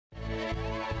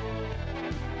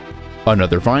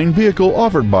Another fine vehicle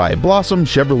offered by Blossom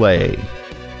Chevrolet.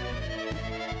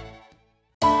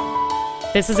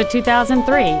 This is a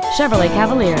 2003 Chevrolet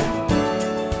Cavalier.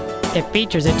 It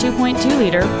features a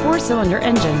 2.2-liter four-cylinder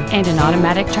engine and an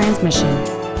automatic transmission.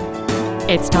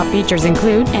 Its top features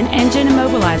include an engine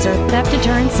immobilizer theft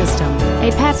deterrent system, a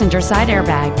passenger side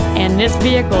airbag, and this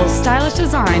vehicle's stylish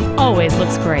design always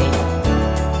looks great.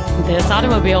 This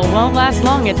automobile won't last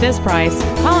long at this price.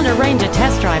 Call and arrange a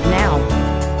test drive now.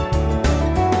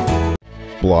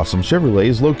 Blossom Chevrolet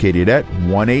is located at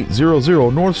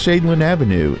 1800 North Shadeland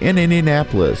Avenue in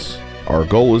Indianapolis. Our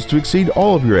goal is to exceed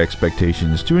all of your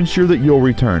expectations to ensure that you'll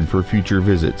return for future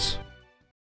visits.